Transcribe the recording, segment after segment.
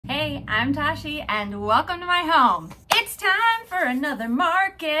Hi, I'm Tashi and welcome to my home. It's time for another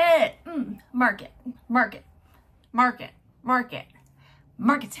market. Market time.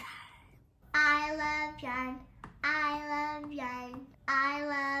 I love yarn. I love yarn. I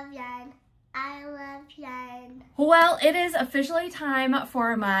love yarn. I love yarn. Well, it is officially time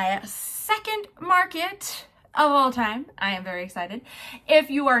for my second market of all time. I am very excited. If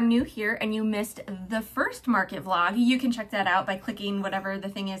you are new here and you missed the first market vlog, you can check that out by clicking whatever the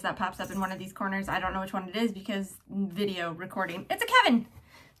thing is that pops up in one of these corners. I don't know which one it is because video recording. It's a Kevin.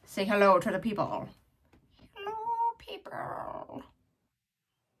 Say hello to the people. Hello, people.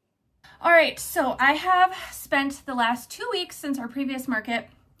 All right, so I have spent the last 2 weeks since our previous market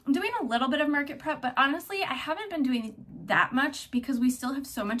doing a little bit of market prep, but honestly, I haven't been doing that much because we still have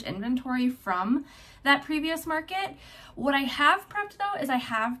so much inventory from that previous market. What I have prepped though is I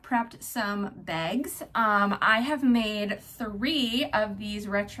have prepped some bags. I have made 3 of these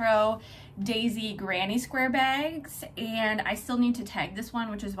retro daisy granny square bags, and I still need to tag this one,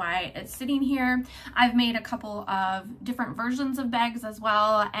 which is why it's sitting here. I've made a couple of different versions of bags as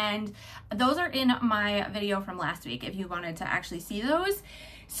well, and those are in my video from last week if you wanted to actually see those.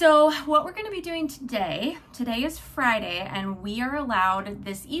 So what we're going to be doing today is Friday, and we are allowed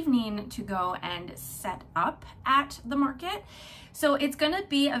this evening to go and set up at the market. So it's going to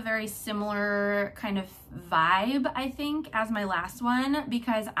be a very similar kind of vibe, I think, as my last one,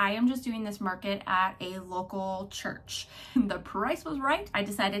 because I am just doing this market at a local church. The price was right. I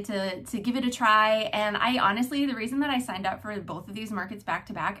decided to give it a try, and I honestly, the reason that I signed up for both of these markets back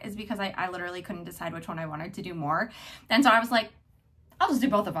to back is because I literally couldn't decide which one I wanted to do more. And so I was like, I'll just do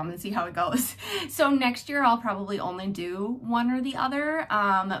both of them and see how it goes. So next year I'll probably only do one or the other,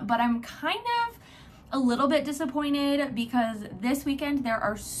 but I'm kind of a little bit disappointed because this weekend there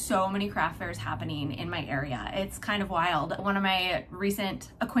are so many craft fairs happening in my area. It's kind of wild. One of my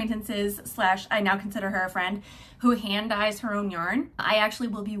recent acquaintances / I now consider her a friend who hand dyes her own yarn. I actually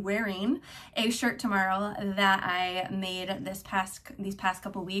will be wearing a shirt tomorrow that I made these past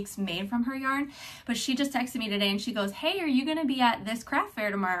couple weeks made from her yarn. But she just texted me today and she goes, "Hey, are you gonna be at this craft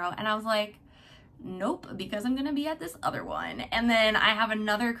fair tomorrow?" And I was like, nope, because I'm gonna be at this other one. And then I have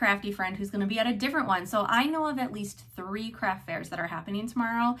another crafty friend who's gonna be at a different one. So I know of at least 3 craft fairs that are happening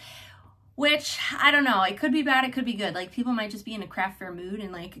tomorrow, which I don't know, it could be bad, it could be good. Like, people might just be in a craft fair mood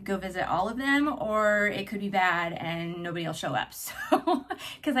and like go visit all of them, or it could be bad and nobody will show up. So,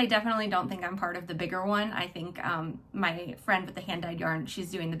 because I definitely don't think I'm part of the bigger one. I think my friend with the hand-dyed yarn, she's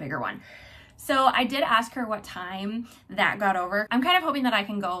doing the bigger one. So I did ask her what time that got over. I'm kind of hoping that I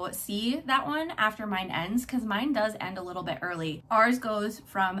can go see that one after mine ends, because mine does end a little bit early. Ours goes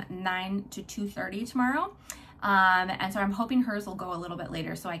from 9 to 2:30 tomorrow. And so I'm hoping hers will go a little bit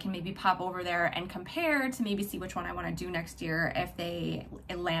later so I can maybe pop over there and compare to maybe see which one I want to do next year if they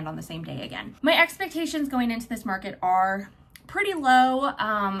land on the same day again. My expectations going into this market are pretty low.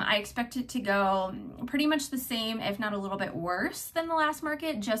 I expect it to go pretty much the same, if not a little bit worse than the last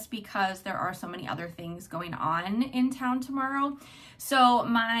market, just because there are so many other things going on in town tomorrow. So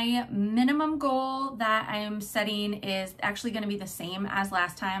my minimum goal that I'm setting is actually going to be the same as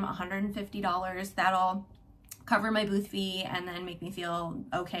last time, $150. That'll cover my booth fee and then make me feel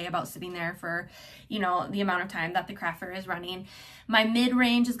okay about sitting there for, you know, the amount of time that the craft fair is running. My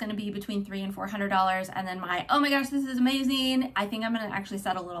mid-range is going to be between $300 and $400, and then my, oh my gosh, this is amazing, I think I'm going to actually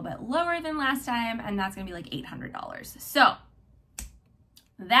set a little bit lower than last time, and that's going to be like $800. So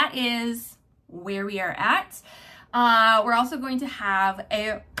that is where we are at. We're also going to have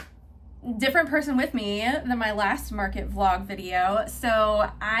a different person with me than my last market vlog video. So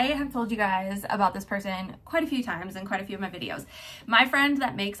I have told you guys about this person quite a few times in quite a few of my videos. My friend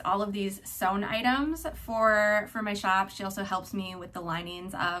that makes all of these sewn items for my shop, she also helps me with the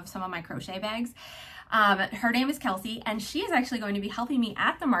linings of some of my crochet bags. Her name is Kelsey, and she is actually going to be helping me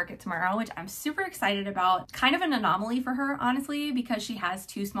at the market tomorrow, which I'm super excited about. Kind of an anomaly for her, honestly, because she has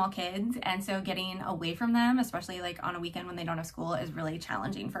 2 small kids, and so getting away from them, especially like on a weekend when they don't have school, is really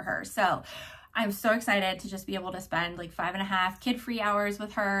challenging for her. So I'm so excited to just be able to spend like 5.5 kid-free hours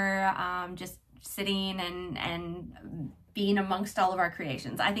with her, just sitting and being amongst all of our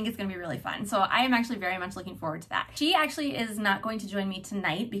creations. I think it's gonna be really fun. So I am actually very much looking forward to that. She actually is not going to join me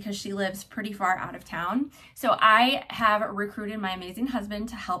tonight because she lives pretty far out of town. So I have recruited my amazing husband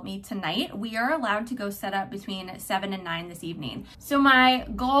to help me tonight. We are allowed to go set up between 7 and 9 this evening. So my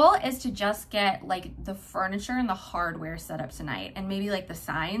goal is to just get like the furniture and the hardware set up tonight, and maybe like the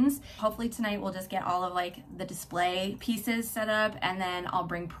signs. Hopefully tonight we'll just get all of like the display pieces set up, and then I'll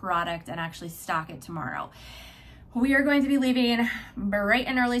bring product and actually stock it tomorrow. We are going to be leaving bright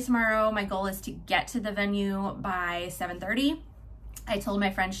and early tomorrow. My goal is to get to the venue by 7:30. I told my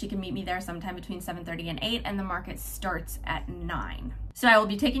friend she can meet me there sometime between 7:30 and 8, and the market starts at 9. So I will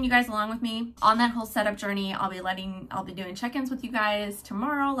be taking you guys along with me on that whole setup journey. I'll be doing check-ins with you guys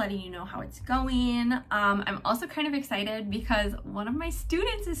tomorrow, letting you know how it's going. I'm also kind of excited because one of my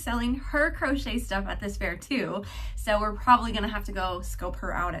students is selling her crochet stuff at this fair too. So we're probably gonna have to go scope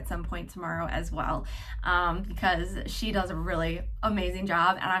her out at some point tomorrow as well, because she does a really amazing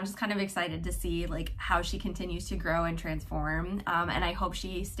job, and I'm just kind of excited to see like how she continues to grow and transform. And I hope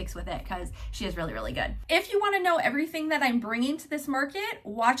she sticks with it because she is really, really good. If you want to know everything that I'm bringing to this market,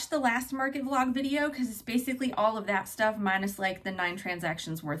 watch the last market vlog video, because it's basically all of that stuff minus like the 9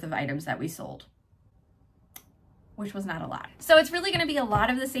 transactions worth of items that we sold, which was not a lot. So it's really going to be a lot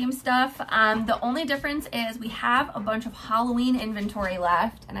of the same stuff. The only difference is we have a bunch of Halloween inventory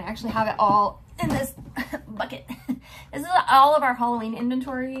left, and I actually have it all in this bucket. This is all of our Halloween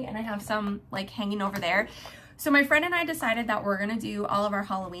inventory, and I have some like hanging over there. So my friend and I decided that we're gonna do all of our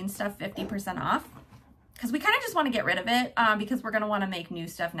Halloween stuff 50% off, because we kind of just want to get rid of it, because we're gonna want to make new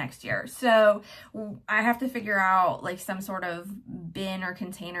stuff next year. So I have to figure out like some sort of bin or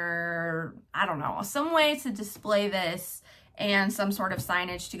container, I don't know, some way to display this and some sort of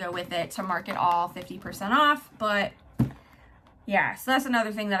signage to go with it to mark it all 50% off. But yeah, so that's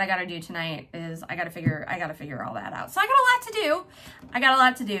another thing that I got to do tonight, is I got to figure all that out. So I got a lot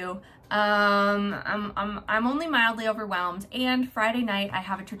to do. I'm only mildly overwhelmed, and Friday night I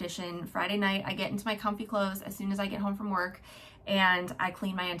have a tradition. Friday night I get into my comfy clothes as soon as I get home from work, and I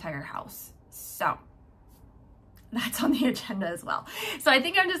clean my entire house. So that's on the agenda as well. So I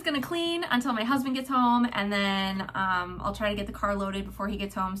think I'm just gonna clean until my husband gets home, and then I'll try to get the car loaded before he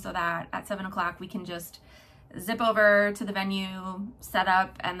gets home so that at 7 o'clock we can just zip over to the venue, set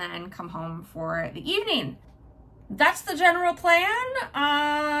up, and then come home for the evening. That's the general plan.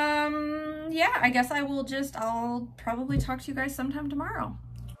 Yeah, I guess I'll probably talk to you guys sometime tomorrow.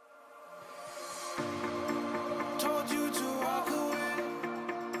 Told you to walk away.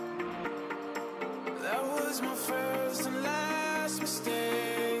 That was my first and last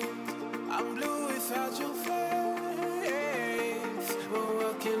mistake. I'm blue without your face. But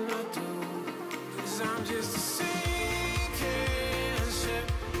what can I do? 'Cause I'm just a sinking ship,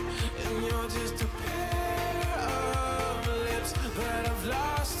 and you're just a pair of lips that I've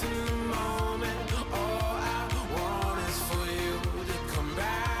lost in the moment. All I want is for you to come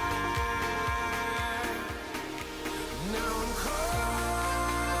back. Now I'm caught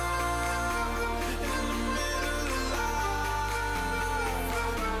in the middle of life,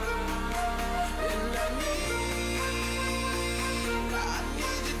 and I need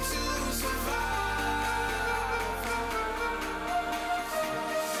you to survive.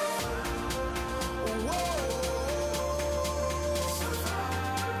 Whoa,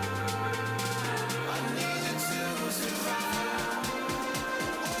 I need you to survive.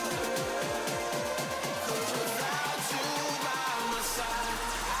 'Cause without you by my side,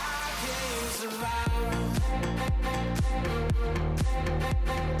 I can't survive.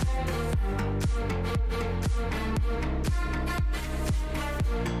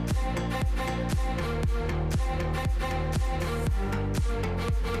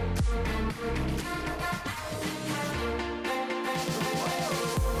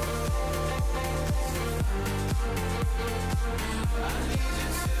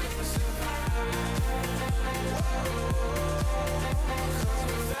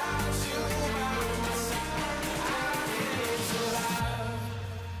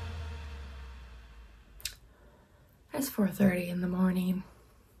 It's 4:30 in the morning.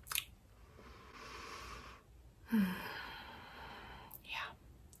 Yeah.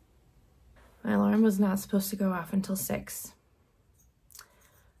 My alarm was not supposed to go off until 6.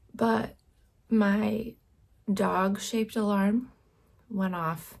 But my dog-shaped alarm went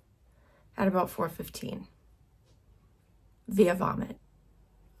off at about 4:15 via vomit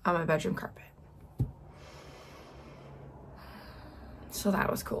on my bedroom carpet. So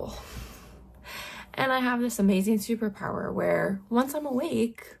that was cool. And I have this amazing superpower where once I'm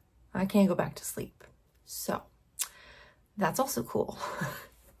awake, I can't go back to sleep. So that's also cool.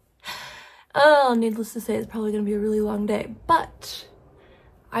 Oh, needless to say, it's probably going to be a really long day. But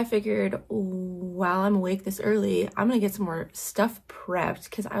I figured while I'm awake this early, I'm going to get some more stuff prepped,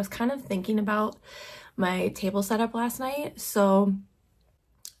 because I was kind of thinking about my table setup last night. So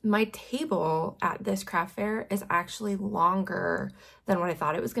my table at this craft fair is actually longer than what I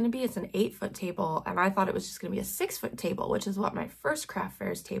thought it was going to be. It's an 8-foot table, and I thought it was just going to be a 6-foot table, which is what my first craft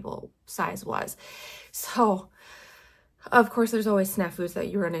fair's table size was. So of course there's always snafus that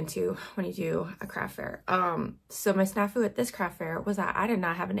you run into when you do a craft fair. So my snafu at this craft fair was that I did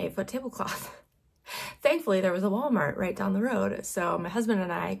not have an 8-foot tablecloth. Thankfully, there was a Walmart right down the road. So my husband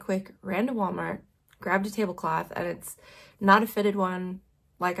and I quick ran to Walmart, grabbed a tablecloth, and it's not a fitted one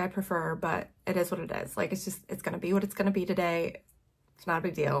like I prefer, but it is what it is. Like, it's going to be what it's going to be today. It's not a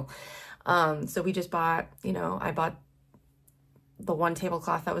big deal. So we just bought, you know, I bought the one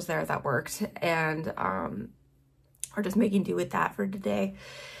tablecloth that was there that worked, and we're just making do with that for today.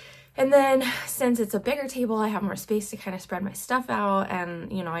 And then since it's a bigger table, I have more space to kind of spread my stuff out,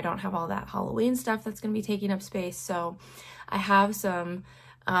 and, you know, I don't have all that Halloween stuff that's going to be taking up space. So I have some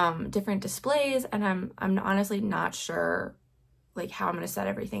different displays, and I'm honestly not sure like how I'm going to set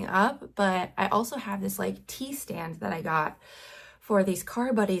everything up. But I also have this like tea stand that I got for these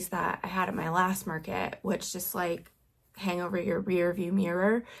car buddies that I had at my last market, which just like hang over your rear view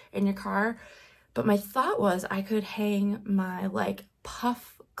mirror in your car. But my thought was I could hang my like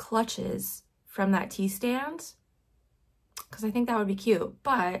puff clutches from that tea stand, because I think that would be cute,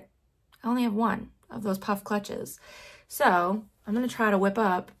 but I only have one of those puff clutches. So I'm going to try to whip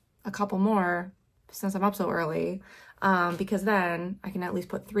up a couple more since I'm up so early, because then I can at least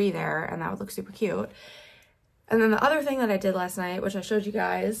put 3 there, and that would look super cute. And then the other thing that I did last night, which I showed you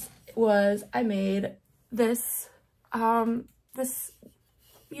guys, was I made this,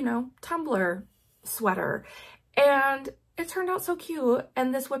 you know, tumbler sweater, and it turned out so cute,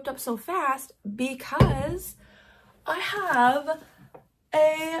 and this whipped up so fast because I have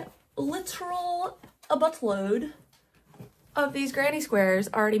a buttload of these granny squares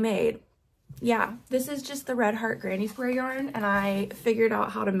already made. Yeah, this is just the Red Heart granny square yarn, and I figured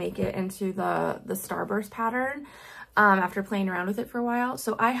out how to make it into the Starburst pattern after playing around with it for a while.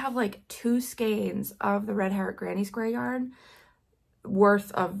 So I have like 2 skeins of the Red Heart granny square yarn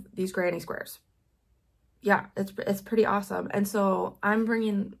worth of these granny squares. Yeah, it's pretty awesome. And so I'm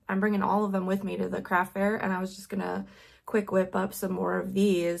bringing all of them with me to the craft fair, and I was just gonna quick whip up some more of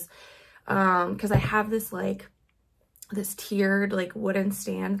these because I have this like this tiered like wooden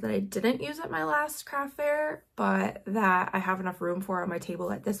stand that I didn't use at my last craft fair, but that I have enough room for on my table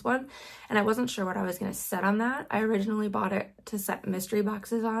at this one. And I wasn't sure what I was going to set on that. I originally bought it to set mystery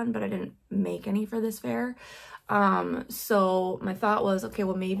boxes on, but I didn't make any for this fair. So my thought was, okay,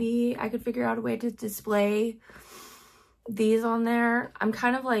 well, maybe I could figure out a way to display these on there. I'm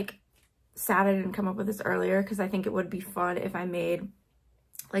kind of like sad I didn't come up with this earlier, because I think it would be fun if I made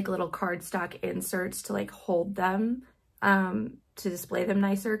like little cardstock inserts to like hold them, to display them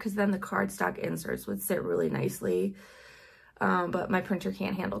nicer, because then the cardstock inserts would sit really nicely. But my printer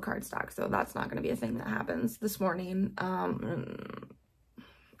can't handle cardstock, so that's not going to be a thing that happens this morning.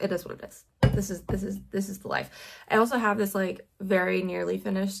 It is what it is. This is the life. I also have this like very nearly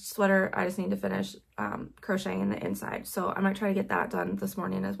finished sweater. I just need to finish crocheting the inside, so I might try to get that done this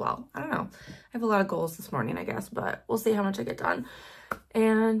morning as well. I don't know. I have a lot of goals this morning, I guess, but we'll see how much I get done.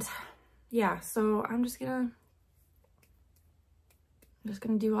 And yeah, so I'm just gonna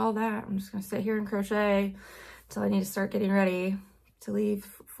do all that. I'm just gonna sit here and crochet until I need to start getting ready to leave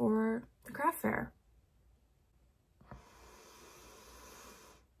for the craft fair.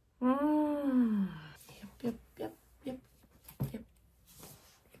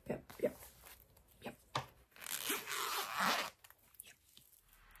 Yep.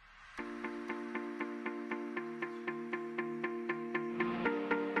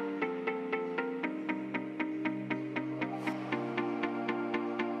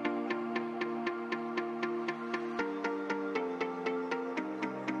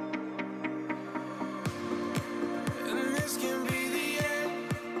 And this can be the end.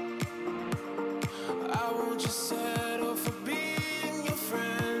 I won't just settle for being your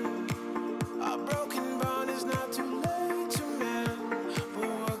friend. Our broken bond is not too late to mend. But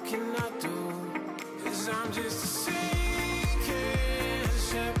what can I do? 'Cause I'm just a sinking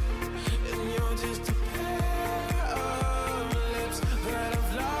ship, and you're just a pair of lips that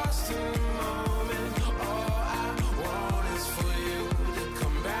I've lost in the moment. All I want is for you to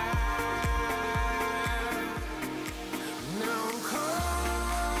come back. Now I'm caught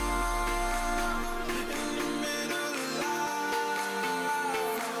in the middle of life,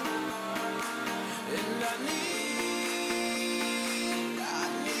 and I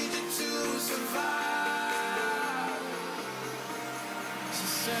need you to survive. She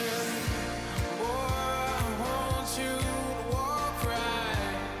said, boy, I want you to walk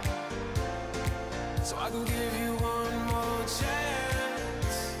right, so I can give you one more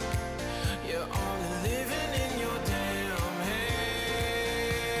chance. You're only living in your damn head.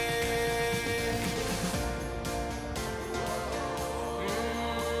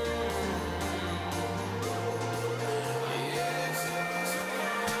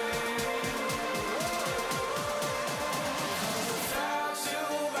 Without you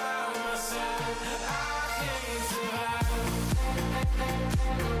by my side,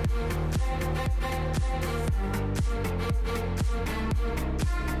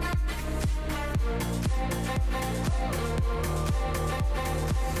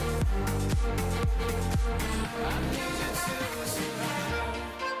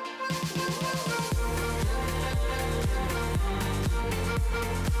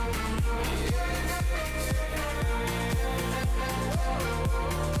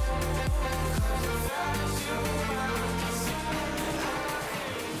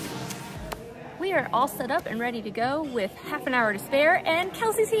 We are all set up and ready to go with half an hour to spare, and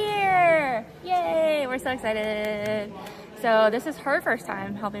Kelsey's here! Yay! We're so excited. So this is her first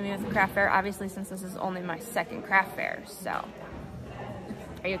time helping me with the craft fair, obviously, since this is only my second craft fair, so.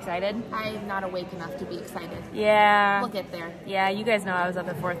 Are you excited? I'm not awake enough to be excited. Yeah. We'll get there. Yeah, you guys know I was up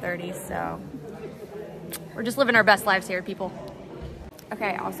at 4:30, so. We're just living our best lives here, people.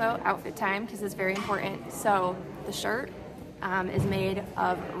 Okay, also outfit time, because it's very important. So the shirt is made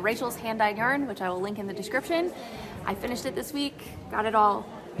of Rachel's hand-dyed yarn, which I will link in the description. I finished it this week, got it all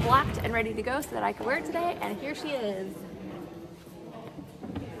blocked and ready to go so that I could wear it today, and here she is.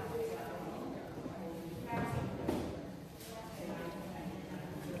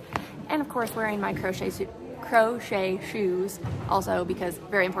 And of course wearing my crochet shoes, also because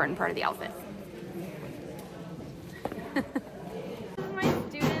very important part of the outfit. My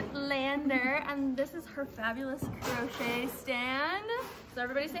student Lander, and this is her fabulous crochet stand. So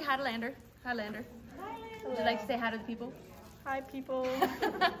everybody say hi to Lander. Hi Lander. Hi Lander. Would you like to say hi to the people? Hi people.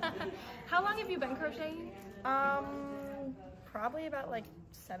 How long have you been crocheting? Probably about like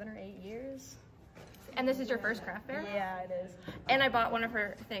 7 or 8 years. And this is your first craft fair? Yeah, it is. And I bought one of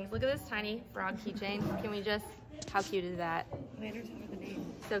her things. Look at this tiny frog keychain. Can we just, how cute is that? Later, tell me the name.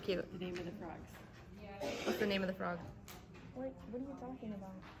 So cute. The name of the frogs. What's the name of the frog? Wait, what are you talking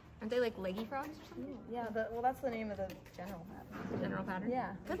about? Aren't they like leggy frogs or something? Yeah, well, that's the name of the general pattern. General pattern?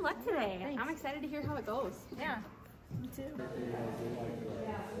 Yeah. Good luck today. Thanks. I'm excited to hear how it goes. Yeah, me too.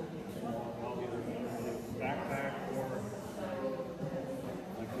 Backpack or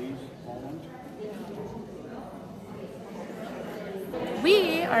like these almonds.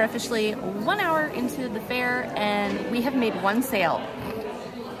 We are officially 1 hour into the fair and we have made one sale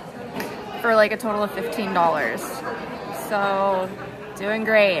for like a total of $15. So doing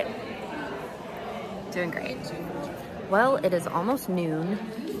great. Doing great. Well, it is almost noon.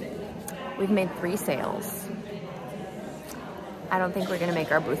 We've made 3 sales. I don't think we're gonna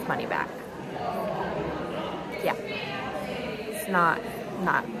make our booth money back. Yeah, it's not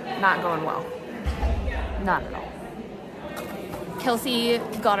going well. Not at all. Kelsey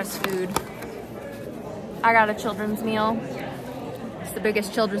got us food. I got a children's meal. It's the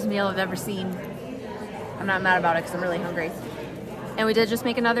biggest children's meal I've ever seen. I'm not mad about it because I'm really hungry. And we did just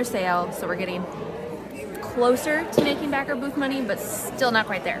make another sale, so we're getting closer to making back our booth money, but still not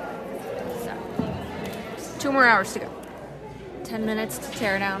quite there. So, 2 more hours to go. 10 minutes to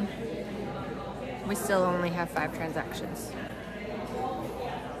tear down. We still only have 5 transactions.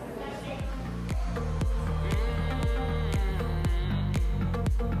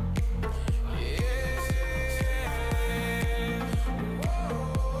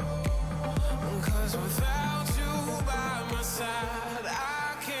 Cause without you by my side,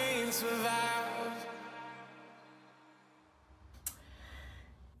 I can't survive.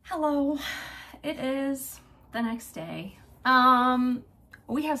 Hello, it is the next day.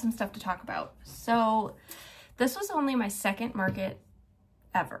 We have some stuff to talk about. So this was only my second market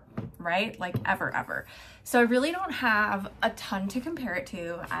ever, right? Like ever. So I really don't have a ton to compare it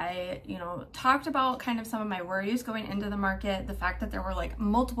to. I, talked about kind of some of my worries going into the market, the fact that there were like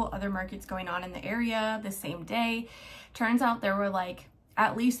multiple other markets going on in the area the same day. Turns out there were like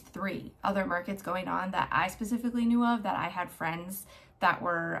at least 3 other markets going on that I specifically knew of, that I had friends that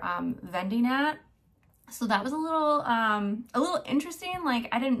were vending at. So that was a little interesting. Like,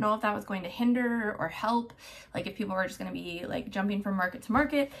 I didn't know if that was going to hinder or help, like if people were just going to be like jumping from market to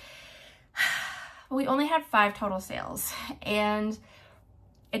market. But we only had 5 total sales and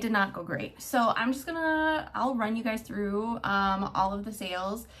it did not go great. So I'm just I'll run you guys through all of the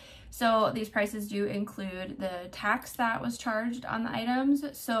sales. So these prices do include the tax that was charged on the items.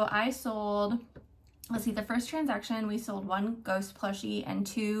 So I sold, let's see, the first transaction, we sold 1 ghost plushie and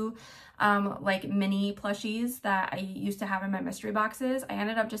 2 like mini plushies that I used to have in my mystery boxes. I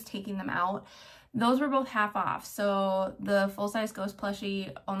ended up just taking them out. Those were both half off. So the full-size ghost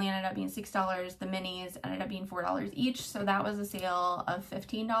plushie only ended up being $6. The minis ended up being $4 each. So that was a sale of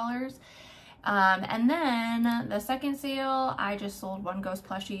 $15. And then the second sale, I just sold 1 ghost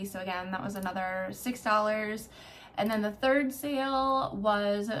plushie. So again, that was another $6. And then the third sale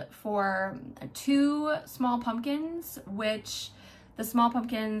was for 2 small pumpkins, which the small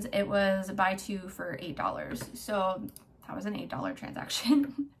pumpkins, it was buy 2 for $8. So that was an $8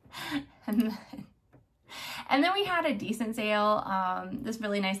 transaction. And then And then we had a decent sale. This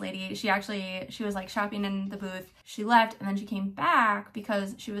really nice lady, she was like shopping in the booth. She left and then she came back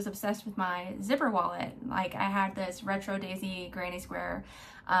because she was obsessed with my zipper wallet. Like I had this retro daisy granny square,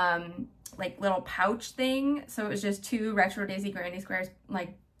 like little pouch thing. So it was just 2 retro daisy granny squares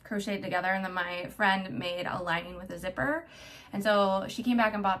like crocheted together, and then my friend made a lining with a zipper. And so she came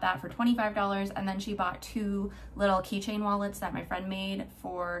back and bought that for $25, and then she bought 2 little keychain wallets that my friend made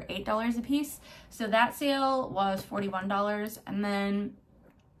for $8 a piece. So that sale was $41. And then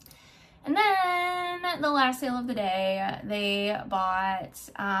the last sale of the day, they bought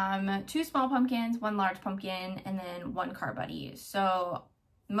 2 small pumpkins, 1 large pumpkin, and then 1 car buddy. So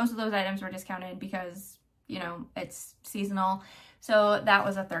most of those items were discounted because, you know, it's seasonal. So that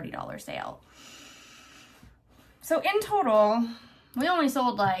was a $30 sale. So in total, we only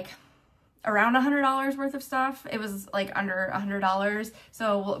sold like around $100 worth of stuff. It was like under $100.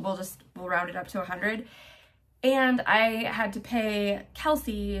 So we'll round it up to 100. And I had to pay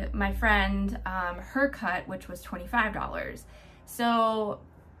Kelsey, my friend, her cut, which was $25. So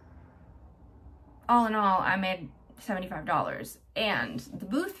all in all, I made $75. And the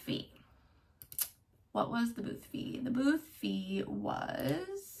booth fee. What was the booth fee? The booth fee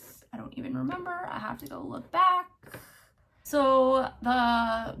was, I don't even remember. I have to go look back. So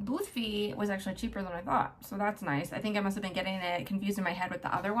the booth fee was actually cheaper than I thought. So that's nice. I think I must have been getting it confused in my head with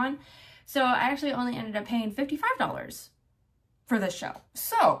the other one. So I actually only ended up paying $55 for this show.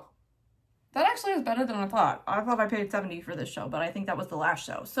 So that actually is better than I thought. I thought I paid $70 for this show, but I think that was the last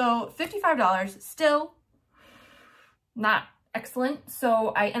show. So $55, still not excellent. So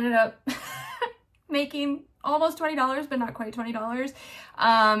I ended up making almost $20, but not quite $20.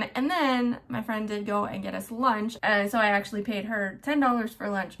 And then my friend did go and get us lunch. So I actually paid her $10 for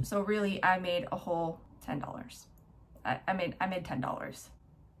lunch. So really I made a whole $10. I made $10.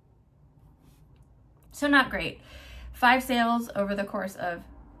 So not great. 5 sales over the course of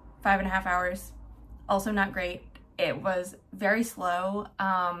 5.5 hours. Also not great. It was very slow.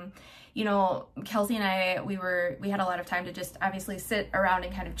 You know, Kelsey and I, we had a lot of time to just obviously sit around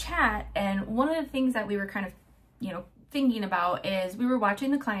and kind of chat. And one of the things that we were kind of, you know, thinking about is we were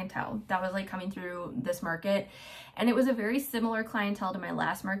watching the clientele that was like coming through this market. And it was a very similar clientele to my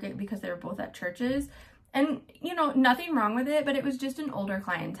last market because they were both at churches. And, you know, nothing wrong with it, but it was just an older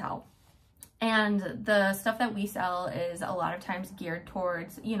clientele. And the stuff that we sell is a lot of times geared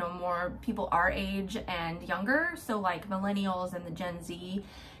towards, you know, more people our age and younger. So like millennials and the Gen Z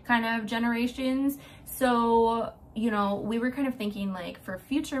kind of generations. So, you know, we were kind of thinking like for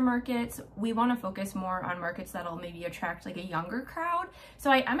future markets, we want to focus more on markets that'll maybe attract like a younger crowd.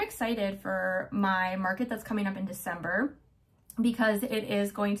 So I'm excited for my market that's coming up in December, because it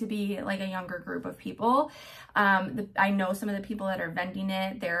is going to be like a younger group of people. I know some of the people that are vending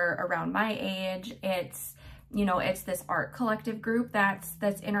it, they're around my age. It's, you know, it's this art collective group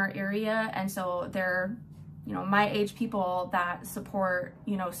that's in our area. And so they're, you know, my age people that support,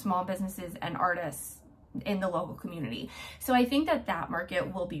 you know, small businesses and artists in the local community. So I think that that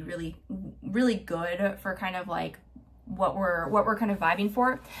market will be really, really good for kind of like what we're kind of vibing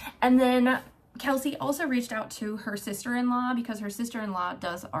for. And then Kelsey also reached out to her sister-in-law because her sister-in-law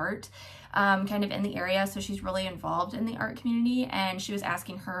does art kind of in the area. So she's really involved in the art community, and she was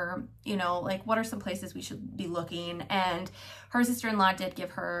asking her, you know, like what are some places we should be looking? And her sister-in-law did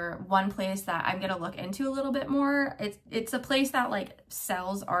give her one place that I'm going to look into a little bit more. It's a place that like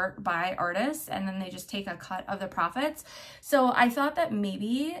sells art by artists, and then they just take a cut of the profits. So I thought that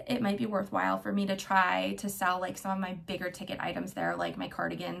maybe it might be worthwhile for me to try to sell like some of my bigger ticket items there, like my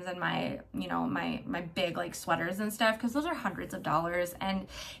cardigans and my, you know, my big like sweaters and stuff, because those are hundreds of dollars. And,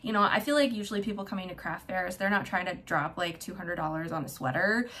 you know, I feel like usually people coming to craft fairs, they're not trying to drop like $200 on a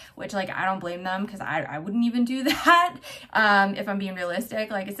sweater, which like I don't blame them, because I wouldn't even do that. If I'm being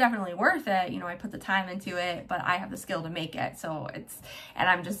realistic, like it's definitely worth it. You know, I put the time into it, but I have the skill to make it. So and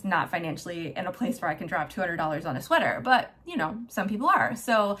I'm just not financially in a place where I can drop $200 on a sweater, but you know, some people are.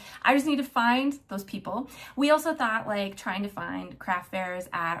 So I just need to find those people. We also thought like trying to find craft fairs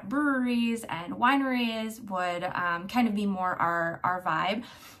at breweries and wineries would kind of be more our vibe.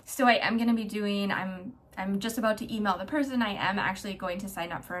 So I am going to be doing, I'm just about to email the person. I am actually going to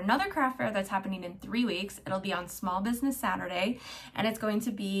sign up for another craft fair that's happening in 3 weeks. It'll be on Small Business Saturday, and it's going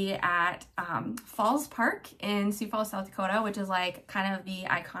to be at Falls Park in Sioux Falls, South Dakota, which is like kind of the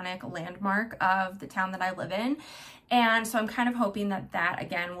iconic landmark of the town that I live in. And so I'm kind of hoping that that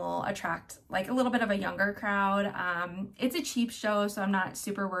again will attract like a little bit of a younger crowd. It's a cheap show, so I'm not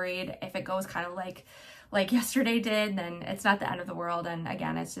super worried. If it goes kind of like yesterday did, then it's not the end of the world. And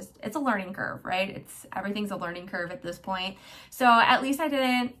again, it's a learning curve, right? Everything's a learning curve at this point. So at least I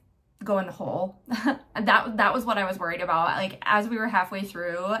didn't go in the hole. That was what I was worried about. Like, as we were halfway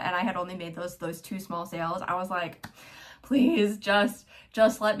through and I had only made those 2 small sales, I was like, please just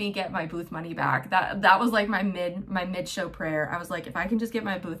let me get my booth money back. That was like my mid show prayer. I was like, if I can just get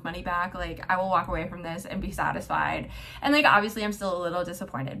my booth money back, like, I will walk away from this and be satisfied. And like, obviously I'm still a little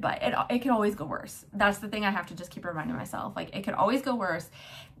disappointed, but it can always go worse. That's the thing I have to just keep reminding myself. Like, it could always go worse.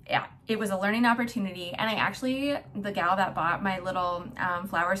 Yeah, it was a learning opportunity. And I actually, the gal that bought my little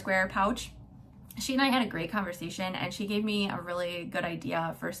flower square pouch, she and I had a great conversation, and she gave me a really good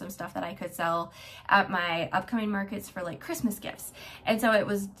idea for some stuff that I could sell at my upcoming markets for like Christmas gifts. And so it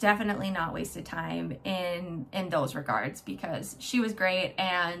was definitely not wasted time in those regards, because she was great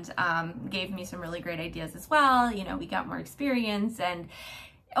and gave me some really great ideas as well. You know, we got more experience, and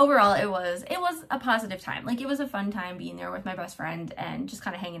overall it was a positive time. Like, it was a fun time being there with my best friend and just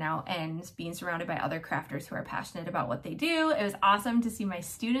kind of hanging out and being surrounded by other crafters who are passionate about what they do. It was awesome to see my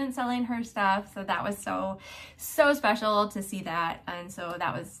student selling her stuff, so that was so special to see that. And so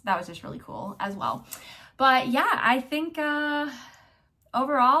that was just really cool as well. But yeah, I think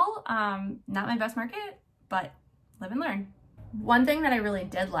overall, not my best market, but live and learn. One thing that I really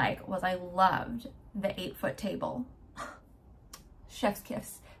did like was I loved the 8-foot table. Chef's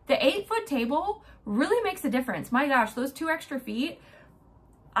kiss. The 8-foot table really makes a difference. My gosh, those 2 extra feet,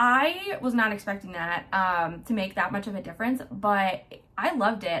 I was not expecting that to make that much of a difference, but I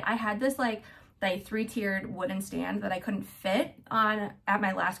loved it. I had this like 3-tiered wooden stand that I couldn't fit on at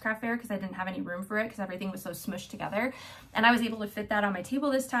my last craft fair because I didn't have any room for it because everything was so smushed together. And I was able to fit that on my table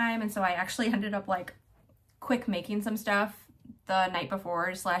this time. And so I actually ended up like quick making some stuff the night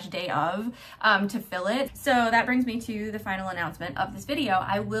before / day of to fill it. So that brings me to the final announcement of this video.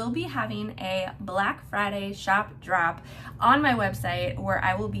 I will be having a Black Friday shop drop on my website where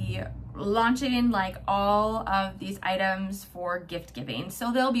I will be launching like all of these items for gift giving.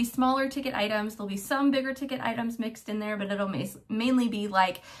 So there'll be smaller ticket items, there'll be some bigger ticket items mixed in there, but it'll mainly be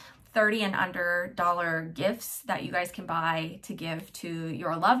like $30 and under gifts that you guys can buy to give to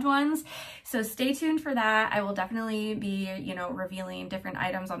your loved ones. So stay tuned for that. I will definitely be, you know, revealing different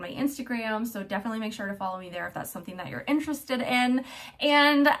items on my Instagram. So definitely make sure to follow me there if that's something that you're interested in.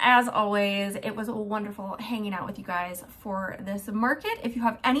 And as always, it was wonderful hanging out with you guys for this market. If you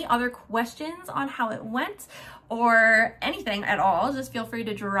have any other questions on how it went or anything at all, just feel free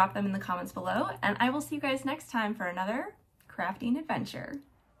to drop them in the comments below. And I will see you guys next time for another crafting adventure.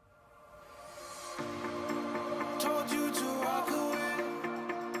 Told you to walk away.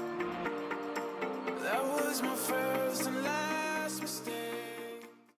 That was my first and last.